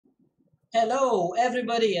Hello,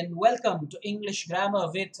 everybody, and welcome to English Grammar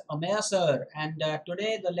with Ameya sir. And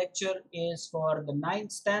today the lecture is for the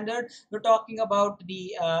ninth standard. We're talking about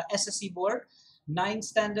the SSC board, ninth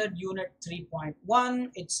standard, unit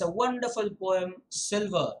 3.1. It's a wonderful poem,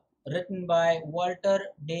 Silver, written by Walter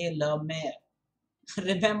de la Mare.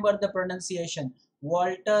 Remember the pronunciation,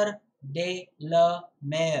 Walter de la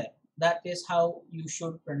Mare. That is how you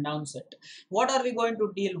should pronounce it. What are we going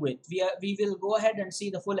to deal with? We will go ahead and see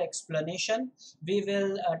the full explanation. We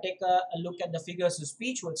will take a look at the figures of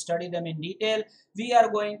speech. We'll study them in detail. We are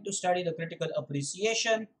going to study the critical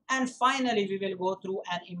appreciation. And finally, we will go through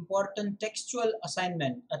an important textual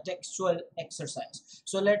assignment, a textual exercise.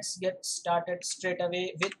 So let's get started straight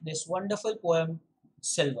away with this wonderful poem,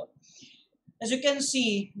 Silver. As you can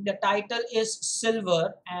see, the title is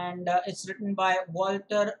Silver and it's written by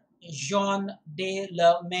Walter Jean de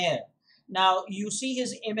la Mare. Now, you see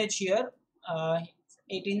his image here,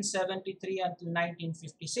 1873 until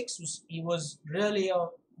 1956. He was really a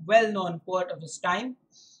well-known poet of his time.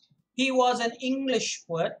 He was an English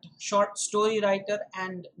poet, short story writer,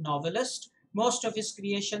 and novelist. Most of his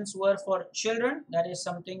creations were for children. That is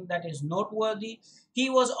something that is noteworthy.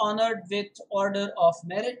 He was honored with Order of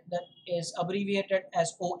Merit, that is abbreviated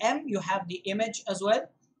as OM. You have the image as well.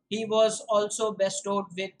 He was also bestowed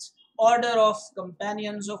with Order of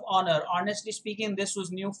Companions of Honor. Honestly speaking, this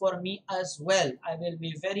was new for me as well. I will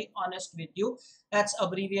be very honest with you. That's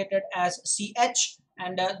abbreviated as CH,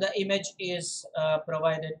 and the image is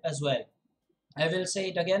provided as well. I will say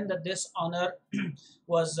it again that this honor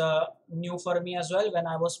was new for me as well when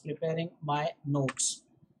I was preparing my notes.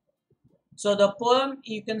 So the poem,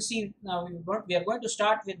 you can see now we are going to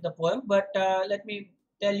start with the poem, but let me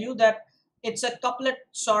tell you that it's a couplet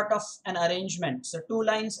sort of an arrangement. So two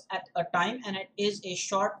lines at a time, and it is a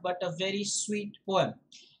short but a very sweet poem.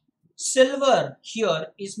 Silver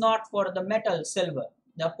here is not for the metal silver.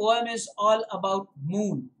 The poem is all about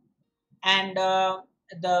moon, and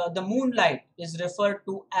the moonlight is referred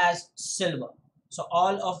to as silver. So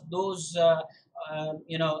all of those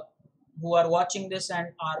who are watching this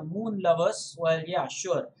and are moon lovers, well, yeah,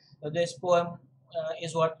 sure, this poem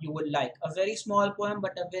is what you will like. A very small poem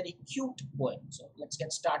but a very cute poem. So let's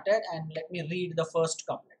get started and let me read the first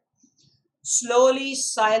couplet. Slowly,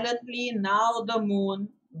 silently, now the moon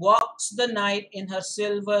walks the night in her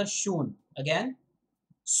silver shoon. Again.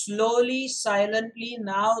 Slowly, silently,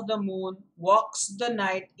 now the moon walks the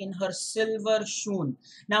night in her silver shoon.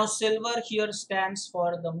 Now, silver here stands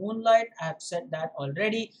for the moonlight. I have said that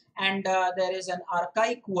already. And there is an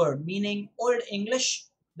archaic word meaning Old English.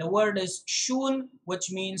 The word is shoon, which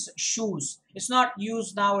means shoes. It's not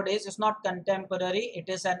used nowadays. It's not contemporary. It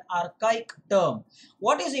is an archaic term.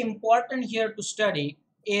 What is important here to study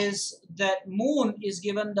is that moon is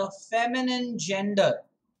given the feminine gender.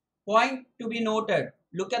 Point to be noted.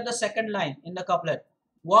 Look at the second line in the couplet.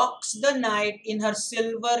 Walks the night in her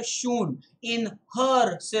silver shoon. In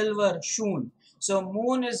her silver shoon. So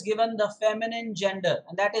moon is given the feminine gender,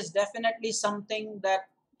 and that is definitely something that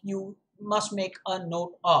you must make a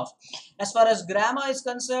note of. As far as grammar is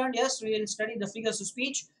concerned, yes, we will study the figures of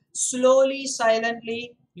speech. Slowly,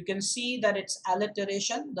 silently, you can see that it's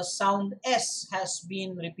alliteration. The sound S has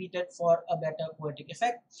been repeated for a better poetic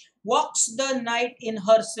effect. Walks the night in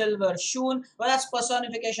her silver shoon. Well, that's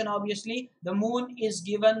personification, obviously. The moon is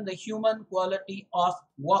given the human quality of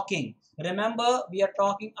walking. Remember, we are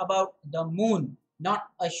talking about the moon,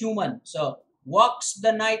 not a human. So, walks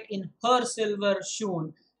the night in her silver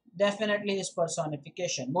shoon definitely is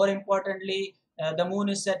personification. More importantly, the moon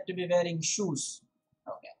is said to be wearing shoes.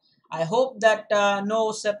 Okay. I hope that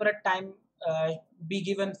no separate time be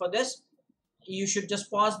given for this. You should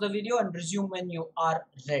just pause the video and resume when you are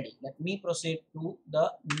ready. Let me proceed to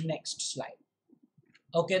the next slide.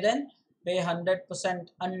 Okay then, pay 100%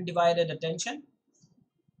 undivided attention.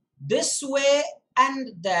 This way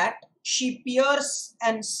and that she peers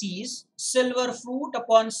and sees silver fruit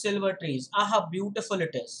upon silver trees. Ah, how beautiful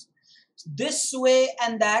it is. This way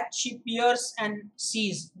and that she peers and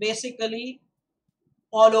sees. Basically,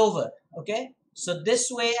 all over. Okay, so this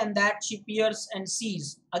way and that she peers and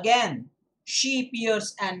sees. Again, she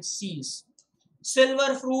peers and sees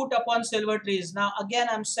silver fruit upon silver trees. Now again,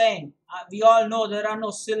 I'm saying we all know there are no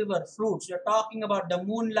silver fruits. We're talking about the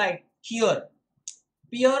moonlight here.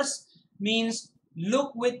 Peers means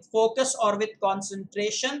look with focus or with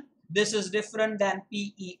concentration. This is different than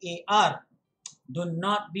PEAR. Do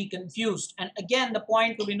not be confused. And again, the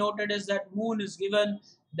point to be noted is that moon is given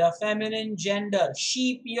the feminine gender.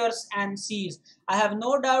 She peers and sees. I have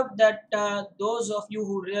no doubt that those of you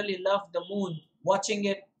who really love the moon, watching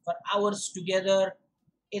it for hours together,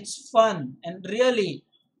 it's fun. And really,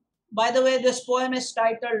 By the way, this poem is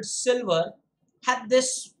titled Silver. Had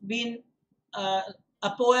this been uh,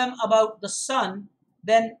 a poem about the sun,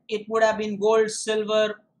 then it would have been gold,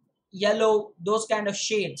 silver, yellow, those kind of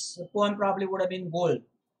shades. The poem probably would have been gold,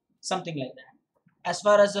 something like that. As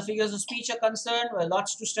far as the figures of speech are concerned, well,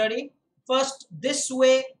 lots to study. First, this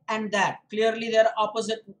way and that. Clearly, they're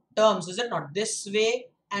opposite terms, is it not? This way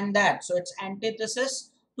and that. So it's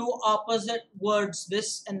antithesis. Two opposite words,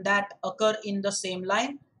 this and that, occur in the same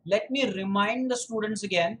line. Let me remind the students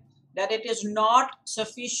again that it is not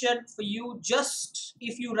sufficient for you just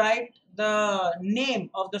if you write the name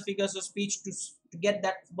of the figures of speech to get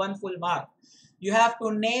that one full mark. You have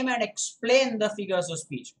to name and explain the figures of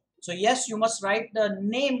speech. So yes, you must write the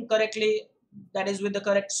name correctly, that is with the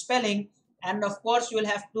correct spelling, and of course you will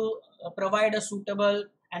have to provide a suitable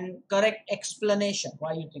and correct explanation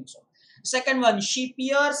why you think so. Second one, she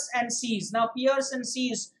peers and sees. Now peers and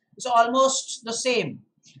sees is almost the same.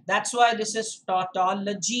 That's why this is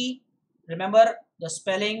tautology. Remember, the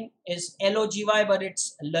spelling is L-O-G-Y, but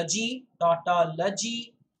it's logy,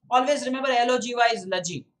 tautology. Always remember L-O-G-Y is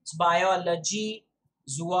logy. It's biology,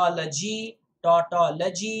 zoology,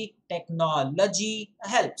 tautology, technology,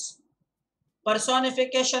 helps.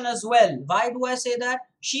 Personification as well. Why do I say that?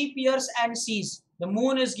 She peers and sees. The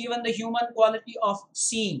moon is given the human quality of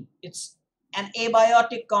seeing. It's an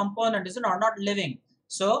abiotic component, isn't it? Not living.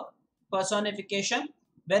 So, personification.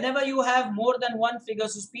 Whenever you have more than one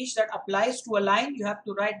figures of speech that applies to a line, you have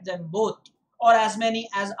to write them both or as many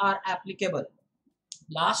as are applicable.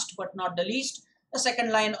 Last but not the least, the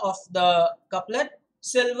second line of the couplet,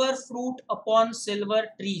 silver fruit upon silver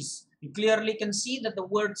trees. You clearly can see that the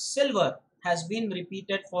word silver has been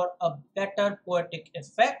repeated for a better poetic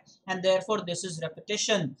effect, and therefore this is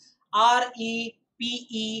repetition. R-E-P-E-T-I-T-I-O-N.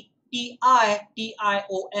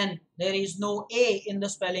 There is no A in the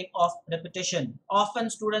spelling of repetition. Often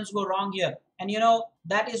students go wrong here, and you know,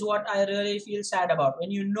 that is what I really feel sad about. When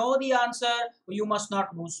you know the answer, you must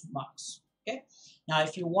not lose marks. Okay. Now,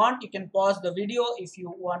 if you want, you can pause the video if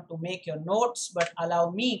you want to make your notes, but allow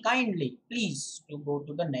me kindly, please, to go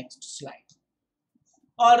to the next slide.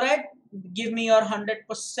 All right, give me your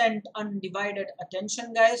 100% undivided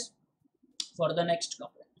attention, guys, for the next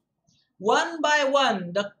couplet. One by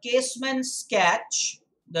one, the casements catch.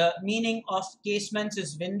 The meaning of casements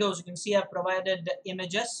is windows. You can see I've provided the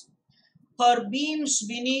images. Her beams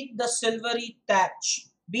beneath the silvery thatch.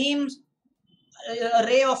 Beams, a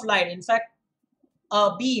ray of light. In fact,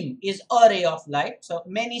 a beam is a ray of light. So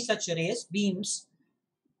many such rays, beams.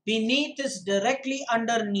 Beneath is directly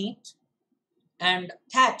underneath, and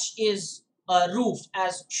thatch is a roof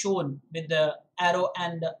as shown with the arrow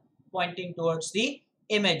and pointing towards the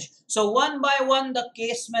image. So one by one the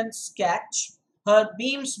casements catch, her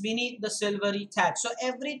beams beneath the silvery thatch. So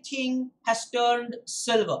everything has turned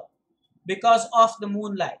silver because of the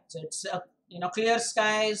moonlight. So it's clear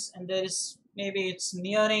skies, and there is, maybe it's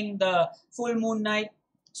nearing the full moon night,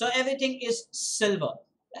 so everything is silver.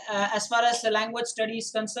 As far as the language study is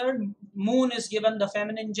concerned, moon is given the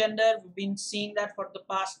feminine gender. We've been seeing that for the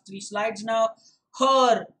past 3 slides now.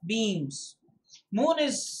 Her beams. Moon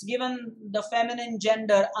is given the feminine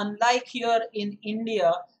gender, unlike here in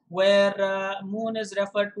India, where moon is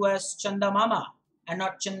referred to as Chandamama and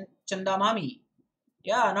not Chandamami.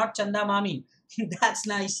 Yeah, not Chandamami. That's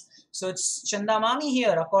nice. So it's Chandamami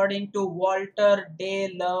here, according to Walter de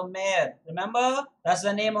la Mare. Remember, that's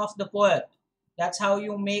the name of the poet. That's how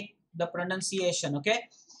you make the pronunciation, okay?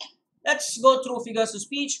 Let's go through figures of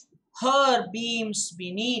speech. Her beams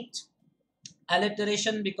beneath.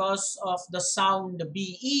 Alliteration because of the sound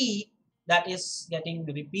BE that is getting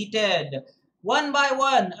repeated. One by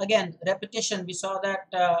one, again, repetition. We saw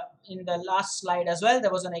that in the last slide as well. There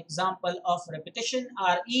was an example of repetition.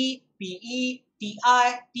 R-E-P-E-T-I-T-I-O-N.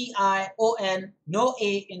 No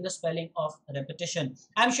A in the spelling of repetition.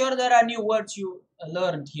 I'm sure there are new words you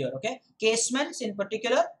learned here, okay? Casements in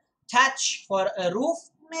particular. Thatch for a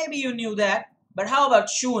roof. Maybe you knew that. But how about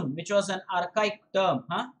shoon, which was an archaic term,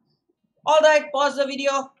 huh? Alright, pause the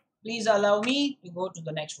video. Please allow me to go to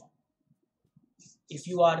the next one. If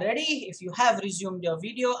you are ready, if you have resumed your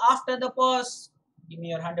video after the pause, give me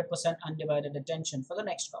your 100% undivided attention for the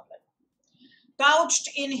next couplet. Couched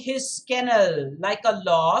in his kennel like a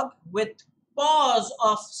log, with paws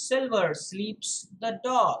of silver sleeps the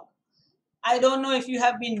dog. I don't know if you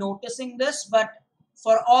have been noticing this, but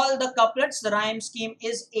for all the couplets, the rhyme scheme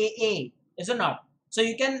is AA, is it not? So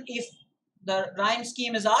you can, if the rhyme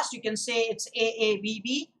scheme is asked, you can say it's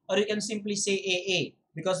AABB, or you can simply say AA,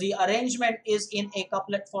 because the arrangement is in a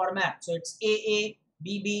couplet format. So it's AA,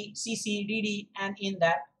 BB, CC, DD, and in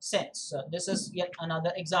that sense. So this is yet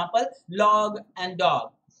another example, log and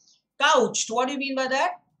dog. Couched, what do you mean by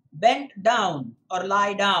that? Bent down or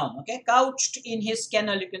lie down. Okay, couched in his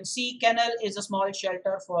kennel. You can see kennel is a small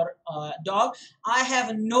shelter for a dog. I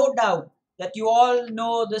have no doubt that you all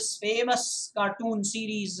know this famous cartoon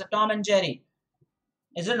series Tom and Jerry,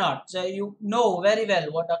 is it not? So you know very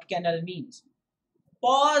well what a kennel means.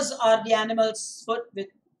 Paws are the animal's foot with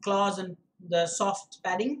claws and the soft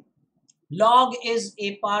padding. Log is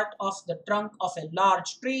a part of the trunk of a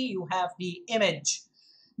large tree. You have the image.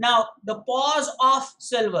 Now, the paws of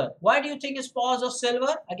silver. Why do you think it's paws of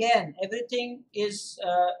silver? Again, everything is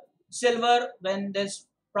silver when there's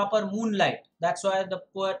proper moonlight. That's why the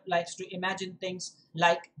poet likes to imagine things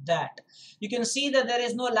like that. You can see that there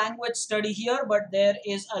is no language study here, but there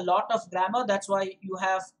is a lot of grammar. That's why you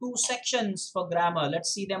have two sections for grammar.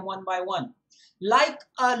 Let's see them one by one. Like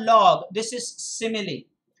a log, this is simile.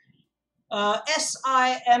 S-I-M-I-L-E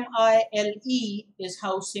is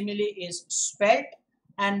how simile is spelled.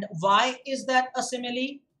 And why is that a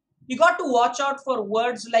simile? You got to watch out for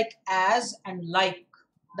words like as and like.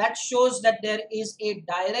 That shows that there is a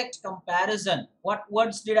direct comparison. What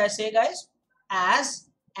words did I say, guys? As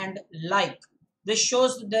and like. This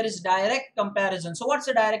shows that there is direct comparison. So what's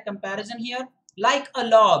a direct comparison here? Like a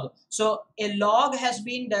log. So a log has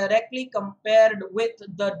been directly compared with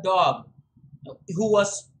the dog who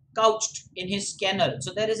was couched in his kennel.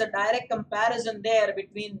 So there is a direct comparison there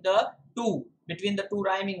between the two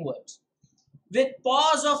rhyming words. With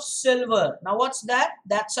paws of silver. Now what's that?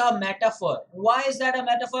 That's a metaphor. Why is that a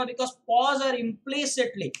metaphor? Because paws are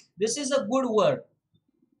implicitly. This is a good word.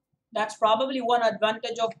 That's probably one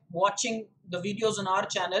advantage of watching the videos on our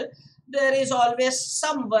channel. There is always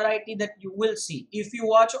some variety that you will see. If you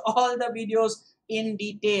watch all the videos in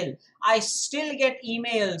detail, I still get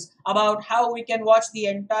emails about how we can watch the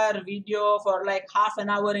entire video for like half an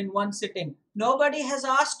hour in one sitting. Nobody has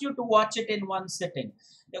asked you to watch it in one sitting.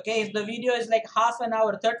 Okay, if the video is like half an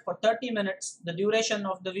hour, for 30 minutes, the duration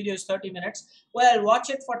of the video is 30 minutes. Well, watch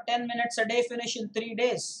it for 10 minutes a day, finish in 3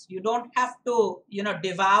 days. You don't have to,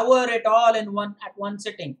 devour it all in one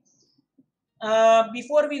sitting.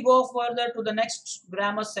 Before we go further to the next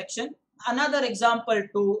grammar section, another example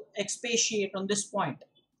to expatiate on this point.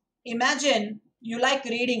 Imagine you like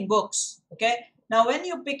reading books, okay? Now, when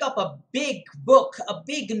you pick up a big book, a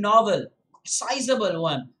big novel, sizable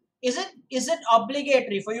one, is it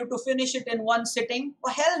obligatory for you to finish it in one sitting?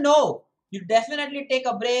 Oh, hell no. You definitely take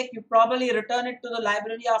a break. You probably return it to the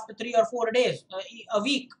library after 3 or 4 days, a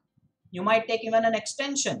week. You might take even an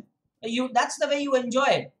extension. That's the way you enjoy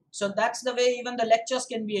it. So that's the way even the lectures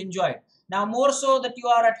can be enjoyed. Now, more so that you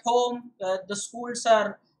are at home, the schools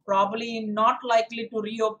are probably not likely to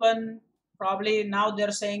reopen. Probably now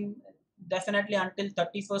they're saying definitely until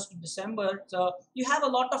 31st of December. So you have a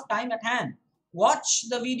lot of time at hand. Watch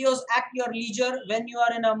the videos at your leisure when you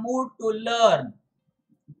are in a mood to learn.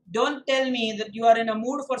 Don't tell me that you are in a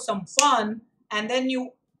mood for some fun and then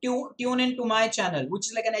you tune into my channel, which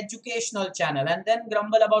is like an educational channel, and then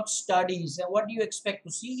grumble about studies. And what do you expect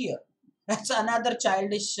to see here? That's another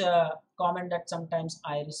childish comment that sometimes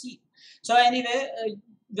I receive. So anyway,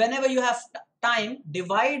 whenever you have time,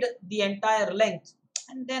 divide the entire length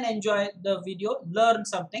and then enjoy the video, learn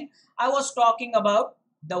something. I was talking about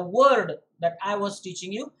the word that I was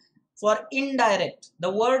teaching you for indirect. The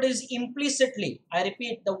word is implicitly. I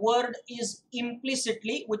repeat, the word is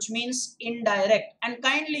implicitly, which means indirect. And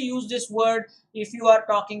kindly use this word if you are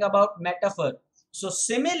talking about metaphor. So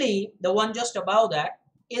simile, the one just above that,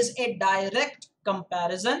 is a direct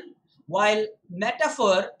comparison, while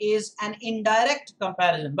metaphor is an indirect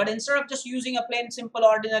comparison. But instead of just using a plain simple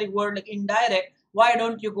ordinary word like indirect, why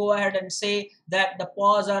don't you go ahead and say that the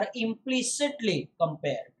paws are implicitly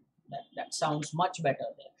compared? That sounds much better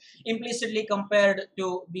there. Implicitly compared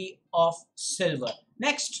to be of silver.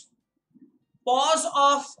 Next, paws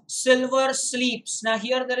of silver sleeps. Now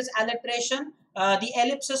here there is alliteration. The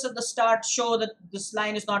ellipses at the start show that this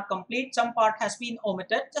line is not complete. Some part has been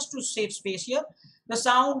omitted just to save space here. The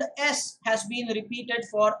sound S has been repeated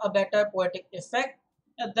for a better poetic effect.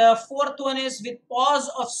 The fourth one is with paws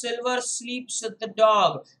of silver sleeps the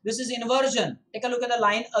dog. This is inversion. Take a look at the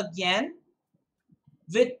line again.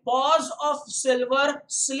 With paws of silver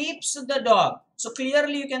sleeps the dog. So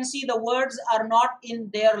clearly you can see the words are not in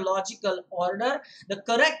their logical order. The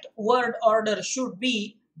correct word order should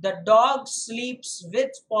be the dog sleeps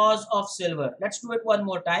with paws of silver. Let's do it one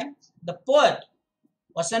more time. The poet,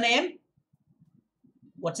 what's the name?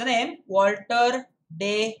 What's the name? Walter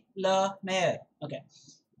de la Mare. Okay.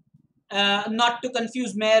 Not to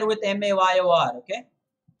confuse Mare with M-A-Y-O-R. Okay.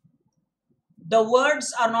 The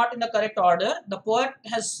words are not in the correct order. The poet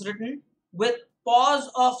has written, with paws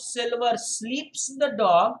of silver sleeps the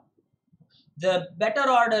dog. The better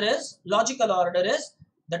order is, logical order is,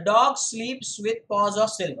 the dog sleeps with paws of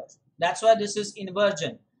silver. That's why this is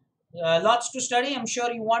inversion. Lots to study. I'm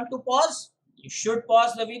sure you want to pause. You should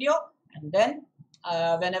pause the video and then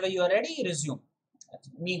whenever you are ready, resume.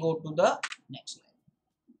 Let me go to the next slide.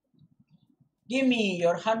 Give me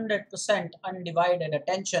your 100% undivided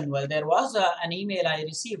attention. Well, there was an email I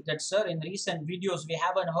received that, sir, in recent videos we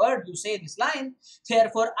haven't heard you say this line.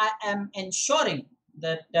 Therefore, I am ensuring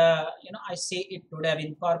that I say it would have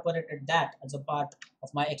incorporated that as a part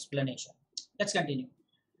of my explanation. Let's continue.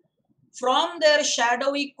 From their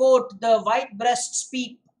shadowy coat, the white breasts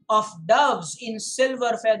peep of doves in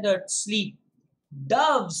silver feathered sleep.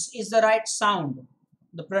 Doves is the right sound,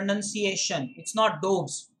 the pronunciation. It's not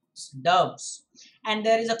doves, it's doves. And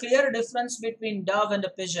there is a clear difference between dove and a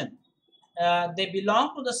pigeon. They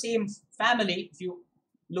belong to the same family. If you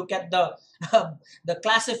look at the the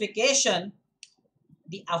classification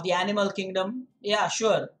of the animal kingdom, yeah,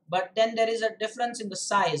 sure. But then there is a difference in the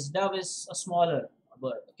size. Dove is a smaller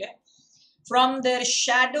bird, okay? From their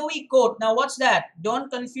shadowy coat. Now, what's that?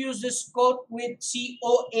 Don't confuse this coat with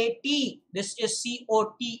C-O-A-T. This is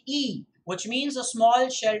C-O-T-E, which means a small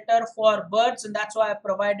shelter for birds, and that's why I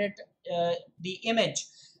provided the image.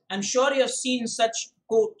 I'm sure you have seen such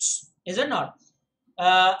coats, is it not?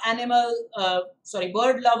 Bird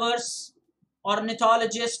lovers,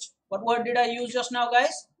 ornithologist. What word did I use just now,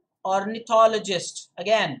 guys? Ornithologist.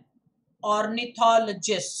 Again,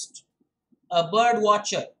 ornithologist, a bird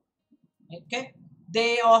watcher. Okay,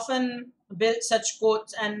 they often build such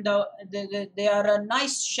coats, and they are a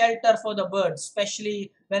nice shelter for the birds,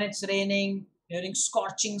 especially when it's raining during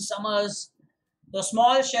scorching summers. The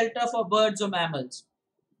small shelter for birds or mammals.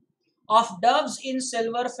 Of doves in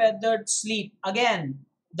silver feathered sleep. Again,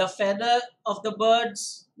 the feather of the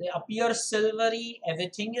birds, they appear silvery,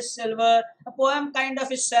 everything is silver. A poem kind of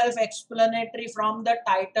is self-explanatory from the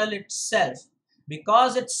title itself.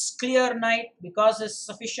 Because it's clear night, because there's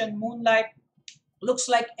sufficient moonlight, looks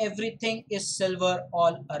like everything is silver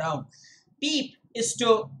all around. Peep is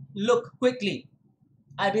to look quickly.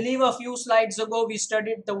 I believe a few slides ago we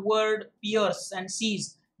studied the word pierce and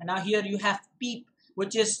seize, and now here you have peep,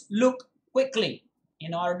 which is look quickly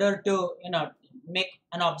in order to make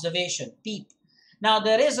an observation. Peep. Now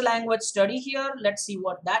there is a language study here. Let's see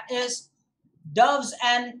what that is. Doves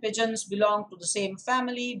and pigeons belong to the same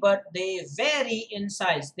family, but they vary in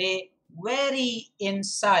size. They vary in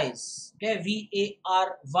size. Okay,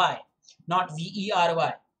 V-A-R-Y, not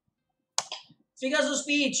V-E-R-Y. Figures of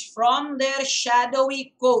speech. From their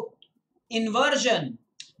shadowy coat. Inversion.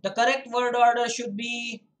 The correct word order should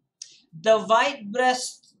be the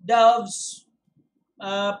white-breasted doves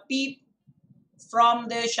peep from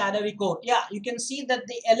their shadowy coat. Yeah, you can see that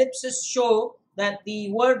the ellipses show that the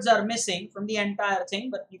words are missing from the entire thing,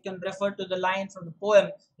 but you can refer to the line from the poem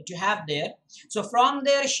that you have there. So from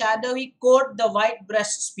their shadowy coat, the white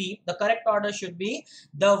breasts peep. The correct order should be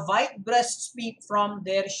the white breasts peep from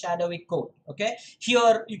their shadowy coat. Okay,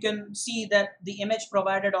 here you can see that the image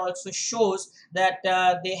provided also shows that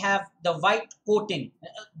they have the white coating.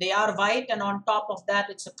 They are white, and on top of that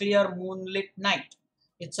it's a clear moonlit night.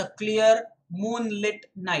 It's a clear moonlit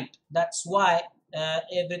night. That's why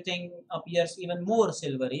everything appears even more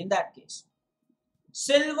silvery in that case.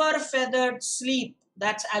 Silver feathered sleep.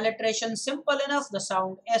 That's alliteration. Simple enough. The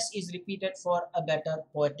sound S is repeated for a better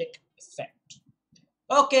poetic effect.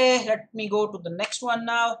 Okay, let me go to the next one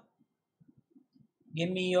now. Give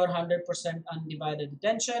me your 100% undivided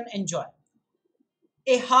attention. Enjoy.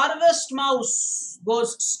 A harvest mouse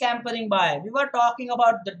goes scampering by. We were talking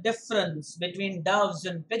about the difference between doves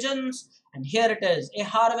and pigeons, and here it is, a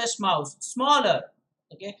harvest mouse, smaller.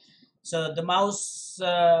 Okay, so the mouse,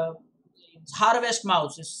 harvest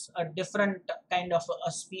mouse is a different kind of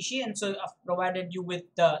a species, and so I've provided you with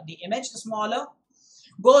the image, the smaller.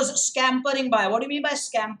 Goes scampering by. What do you mean by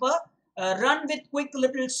scamper? Run with quick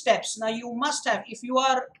little steps. Now you must have, if you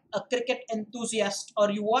are a cricket enthusiast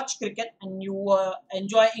or you watch cricket and you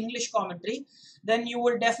enjoy English commentary, then you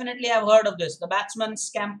will definitely have heard of this. The batsman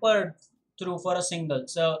scampered through for a single.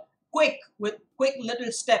 So quick, with quick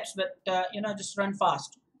little steps, but just run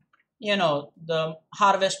fast. The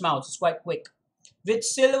harvest mouse is quite quick. With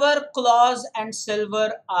silver claws and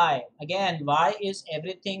silver eye. Again, why is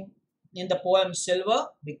everything in the poem silver?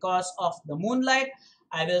 Because of the moonlight.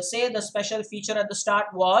 I will say the special feature at the start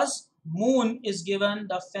was moon is given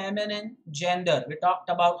the feminine gender. We talked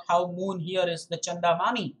about how moon here is the Chanda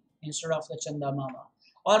Mami instead of the Chanda Mama.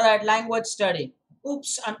 Alright, language study.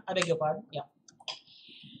 Oops, I beg your pardon. Yeah.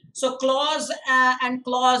 So claws and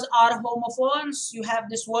claws are homophones. You have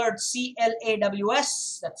this word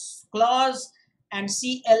C-L-A-W-S. That's claws. and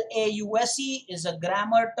CLAUSE is a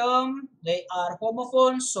grammar term. They are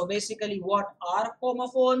homophones. So basically, what are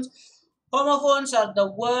homophones? Homophones are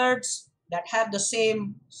the words that have the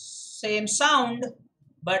same sound,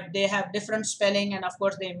 but they have different spelling, and of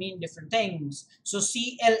course they mean different things. So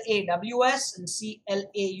CLAWS and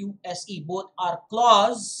CLAUSE both are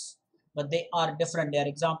clause, but they are different. They are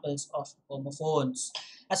examples of homophones.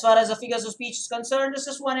 As far as the figures of speech is concerned, this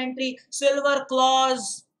is one entry: silver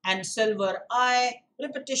clause and silver eye.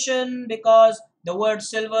 Repetition, because the word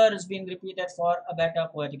silver is being repeated for a better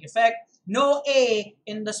poetic effect. No A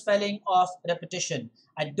in the spelling of repetition.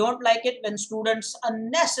 I don't like it when students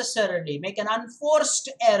unnecessarily make an unforced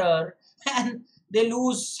error and they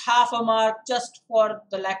lose half a mark just for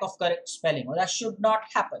the lack of correct spelling. Well, that should not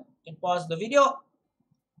happen. You can pause the video.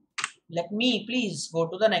 Let me please go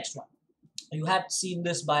to the next one. You had seen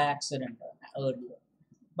this by accident earlier.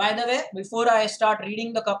 By the way, before I start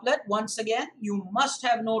reading the couplet, once again, you must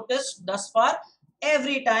have noticed thus far,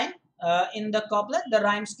 every time in the couplet, the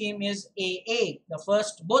rhyme scheme is AA. The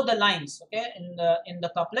first, both the lines, okay, in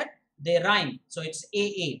the couplet, they rhyme. So it's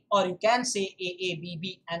AA, or you can say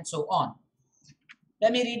AABB and so on.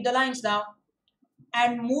 Let me read the lines now.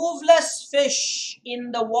 And moveless fish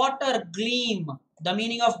in the water gleam. The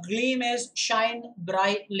meaning of gleam is shine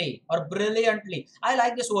brightly or brilliantly. I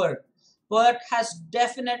like this word. Poet has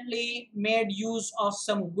definitely made use of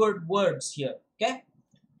some good words here. Okay,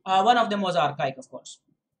 one of them was archaic, of course.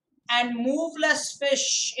 And moveless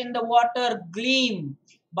fish in the water gleam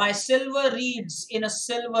by silver reeds in a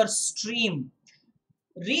silver stream.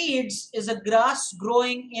 Reeds is a grass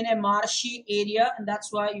growing in a marshy area, and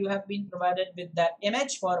that's why you have been provided with that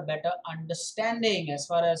image for better understanding. As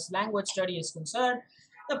far as language study is concerned,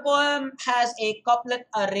 the poem has a couplet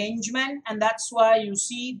arrangement, and that's why you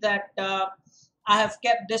see that I have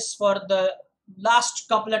kept this for the last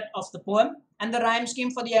couplet of the poem, and the rhyme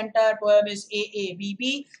scheme for the entire poem is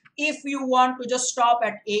AABB. If you want to just stop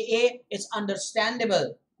at AA, it's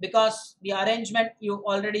understandable, because the arrangement you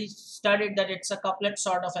already studied that it's a couplet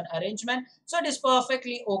sort of an arrangement. So it is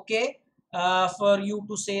perfectly okay for you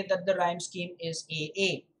to say that the rhyme scheme is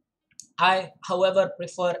AA. I, however,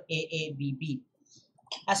 prefer AABB.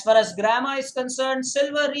 As far as grammar is concerned,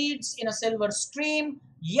 silver reeds in a silver stream.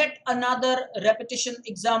 Yet another repetition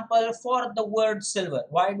example for the word silver.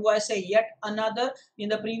 Why do I say yet another? In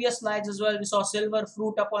the previous slides as well, we saw silver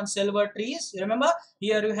fruit upon silver trees. You remember?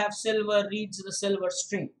 Here you have silver reeds in a silver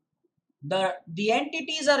stream. The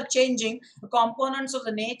entities are changing, the components of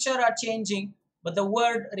the nature are changing, but the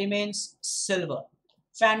word remains silver.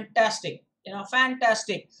 Fantastic.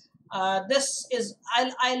 Fantastic. This is,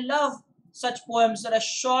 I love such poems that are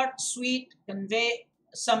short, sweet, convey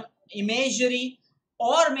some imagery,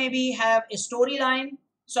 or maybe have a storyline,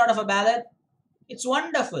 sort of a ballad. It's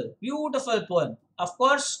wonderful, beautiful poem. Of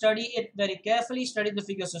course, study it very carefully, study the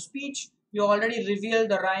figures of speech. You already revealed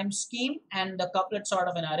the rhyme scheme and the couplet sort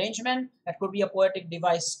of an arrangement. That could be a poetic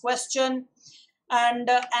device question. And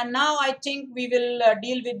now I think we will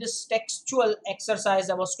deal with this textual exercise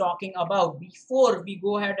I was talking about before we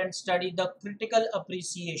go ahead and study the critical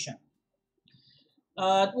appreciation.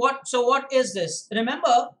 What is this?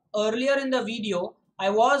 Remember, earlier in the video, I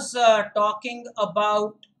was talking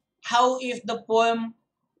about how if the poem,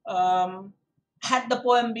 had the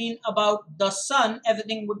poem been about the sun,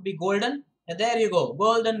 everything would be golden. And there you go,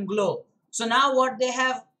 golden glow. So now what they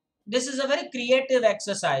have, this is a very creative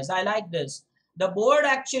exercise. I like this. The board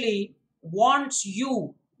actually wants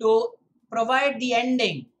you to provide the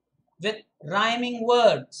ending with rhyming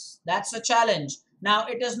words. That's a challenge. Now,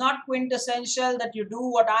 it is not quintessential that you do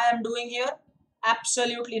what I am doing here.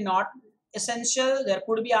 Absolutely not essential. There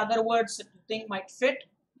could be other words that you think might fit.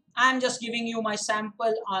 I'm just giving you my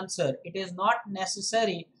sample answer. It is not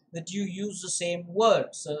necessary that you use the same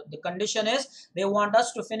word. So the condition is they want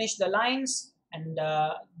us to finish the lines and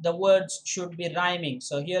the words should be rhyming.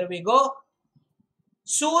 So here we go.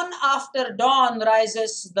 Soon after dawn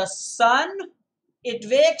rises the sun. It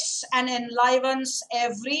wakes and enlivens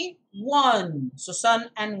every one. So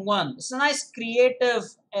sun and one. It's a nice creative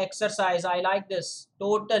exercise. I like this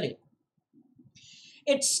totally.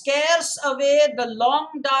 It scares away the long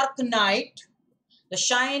dark night. The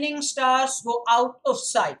shining stars go out of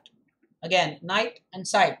sight. Again, night and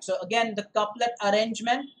sight. So again, the couplet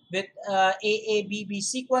arrangement with AABB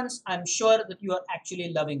sequence. I'm sure that you are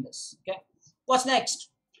actually loving this. Okay. What's next?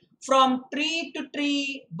 From tree to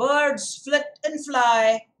tree, birds flit and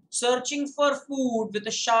fly, searching for food with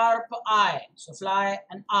a sharp eye. So fly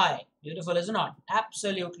and eye. Beautiful, is it not?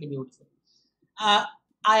 Absolutely beautiful. I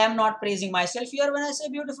am not praising myself here when I say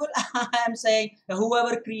beautiful. I am saying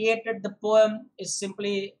whoever created the poem is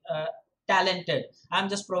simply talented. I'm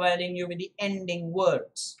just providing you with the ending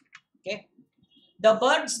words. Okay. The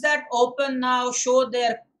buds that open now show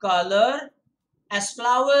their color. As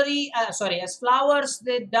as flowers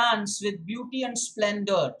they dance with beauty and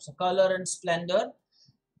splendor. So color and splendor.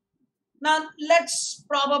 Now let's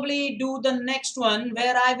probably do the next one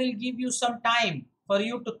where I will give you some time for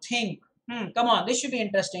you to think. Come on, this should be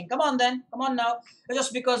interesting. Come on then, come on now.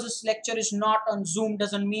 Just because this lecture is not on Zoom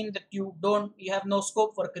doesn't mean that you have no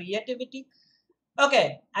scope for creativity.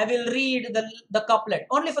 Okay, I will read the couplet,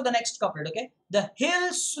 only for the next couplet, okay? The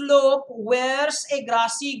hill slope wears a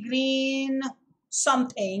grassy green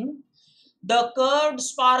something. The curved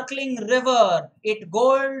sparkling river, it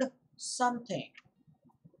gold something.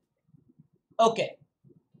 Okay.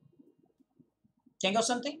 Think of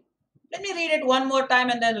something? Let me read it one more time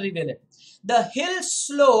and then reveal it. The hill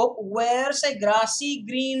slope wears a grassy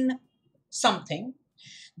green something.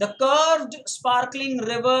 The curved sparkling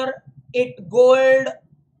river, it gold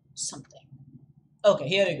something. Okay,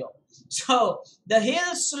 here we go. So the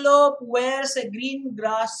hill slope wears a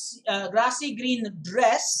grassy green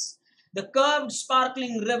dress. The curved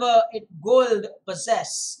sparkling river, it gold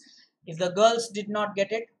possess. If the girls did not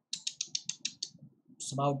get it,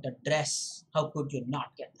 it's about the dress. How could you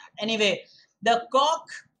not get that? Anyway, the cock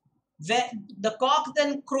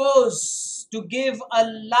then crows to give a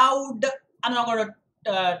loud. I'm not going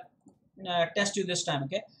to test you this time,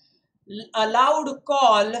 okay? A loud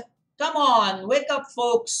call. Come on, wake up,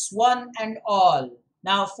 folks, one and all.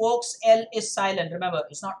 Now, folks, L is silent. Remember,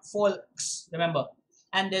 it's not folks. Remember,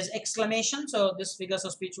 and there's exclamation, so this figures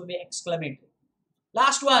of speech will be exclamatory.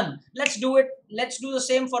 Last one. Let's do it. Let's do the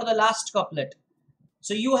same for the last couplet.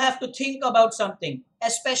 So you have to think about something,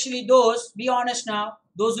 especially those. Be honest now.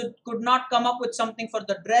 Those who could not come up with something for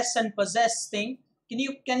the dress and possess thing.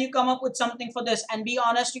 Can you come up with something for this? And be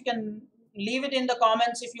honest. You can leave it in the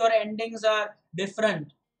comments if your endings are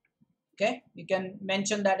different. Okay, you can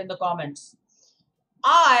mention that in the comments.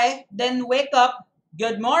 I then wake up,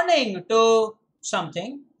 good morning to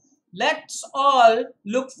something. Let's all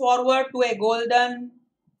look forward to a golden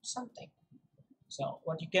something. So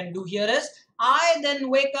what you can do here is, I then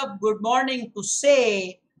wake up, good morning to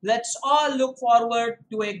say, let's all look forward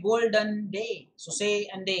to a golden day. So say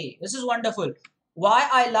and day. This is wonderful. Why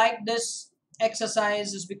I like this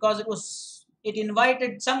exercise is because it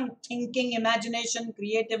invited some thinking, imagination,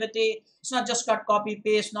 creativity. It's not just cut, copy,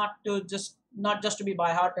 paste, not just to be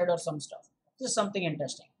by-hearted or some stuff. This is something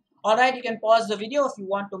interesting. All right, you can pause the video if you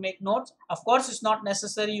want to make notes. Of course, it's not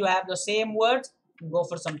necessary you have the same words. You can go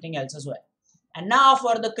for something else as well. And now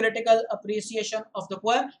for the critical appreciation of the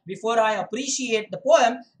poem. Before I appreciate the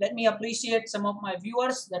poem, let me appreciate some of my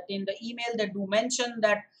viewers that in the email they do mention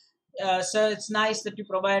that sir, it's nice that you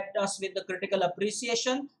provide us with the critical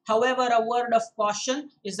appreciation. However, a word of caution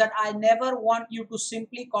is that I never want you to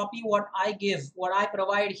simply copy what I give, what I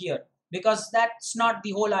provide here, because that's not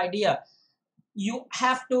the whole idea. You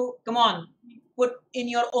have to, come on, put in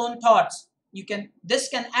your own thoughts. This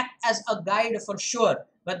can act as a guide for sure,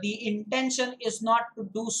 but the intention is not to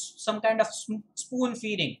do some kind of spoon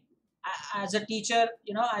feeding. As a teacher,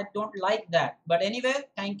 I don't like that. But anyway,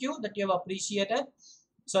 thank you that you have appreciated.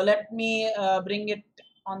 So let me bring it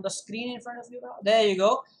on the screen in front of you now. There you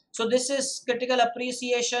go. So this is critical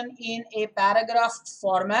appreciation in a paragraph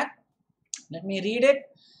format. Let me read it.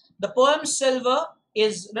 The poem Silver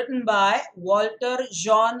is written by Walter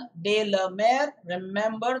Jean de la Mare.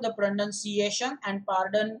 Remember the pronunciation, and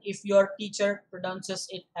pardon if your teacher pronounces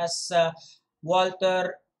it as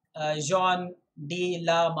Walter Jean de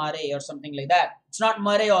la Mare or something like that. It's not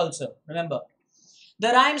Mare also, remember. The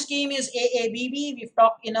rhyme scheme is AABB. We've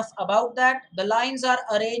talked enough about that. The lines are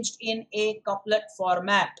arranged in a couplet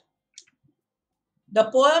format. The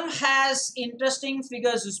poem has interesting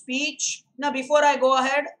figures of speech. Now, before I go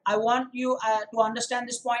ahead, I want you to understand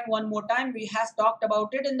this point one more time. We have talked about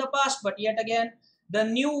it in the past, but yet again, the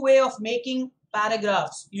new way of making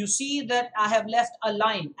paragraphs. You see that I have left a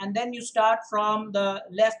line, and then you start from the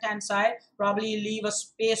left-hand side, probably leave a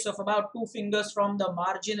space of about 2 fingers from the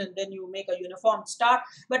margin, and then you make a uniform start,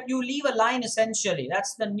 but you leave a line essentially.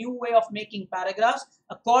 That's the new way of making paragraphs.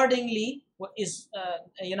 Accordingly, this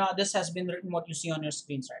has been written, what you see on your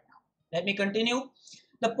screens right now. Let me continue.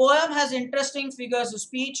 The poem has interesting figures of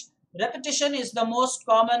speech. Repetition is the most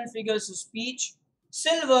common figures of speech.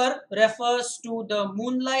 Silver refers to the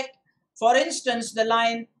moonlight. For instance, the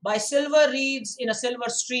line, by silver reeds in a silver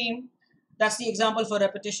stream, that's the example for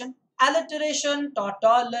repetition. Alliteration,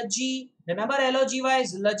 tautology. Remember LOGY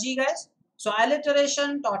is logy, guys? So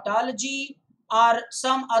alliteration, tautology are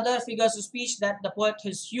some other figures of speech that the poet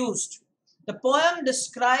has used. The poem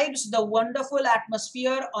describes the wonderful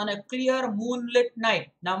atmosphere on a clear moonlit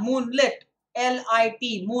night. Now, moonlit,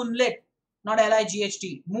 L-I-T, moonlit, not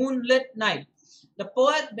L-I-G-H-T, moonlit night. The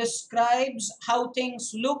poet describes how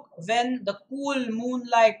things look when the cool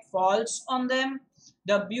moonlight falls on them.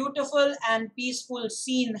 The beautiful and peaceful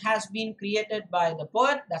scene has been created by the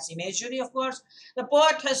poet. That's imagery, of course. The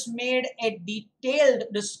poet has made a detailed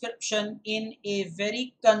description in a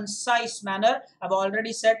very concise manner. I've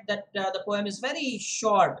already said that the poem is very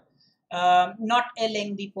short, not a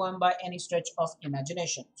lengthy poem by any stretch of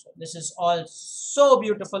imagination. So this is all so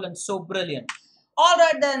beautiful and so brilliant. All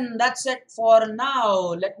right, then that's it for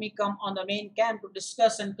now. Let me come on the main cam to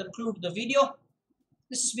discuss and conclude the video.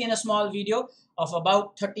 This has been a small video of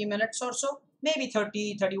about 30 minutes or so, maybe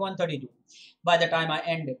 30, 31, 32 by the time I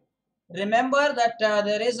end it. Remember that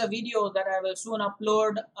there is a video that I will soon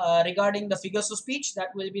upload regarding the figures of speech. That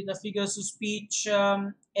will be the figures of speech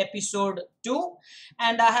episode 2.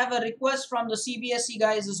 And I have a request from the CBSE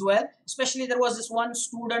guys as well. Especially there was this one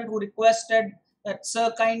student who requested that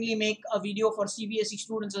sir kindly make a video for CBSE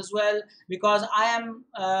students as well, because I am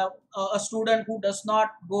a student who does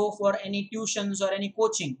not go for any tuitions or any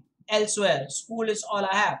coaching elsewhere. School is all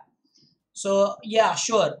I have. So yeah,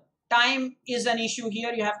 sure, time is an issue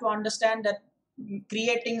here. You have to understand that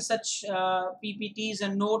creating such PPTs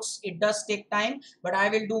and notes, it does take time, but I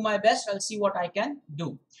will do my best. I'll see what I can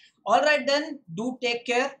do. All right, then, do take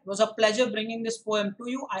care. It was a pleasure bringing this poem to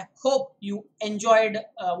you. I hope you enjoyed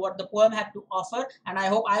what the poem had to offer, and I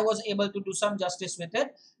hope I was able to do some justice with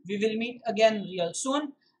it. We will meet again real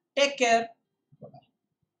soon. Take care. Bye-bye.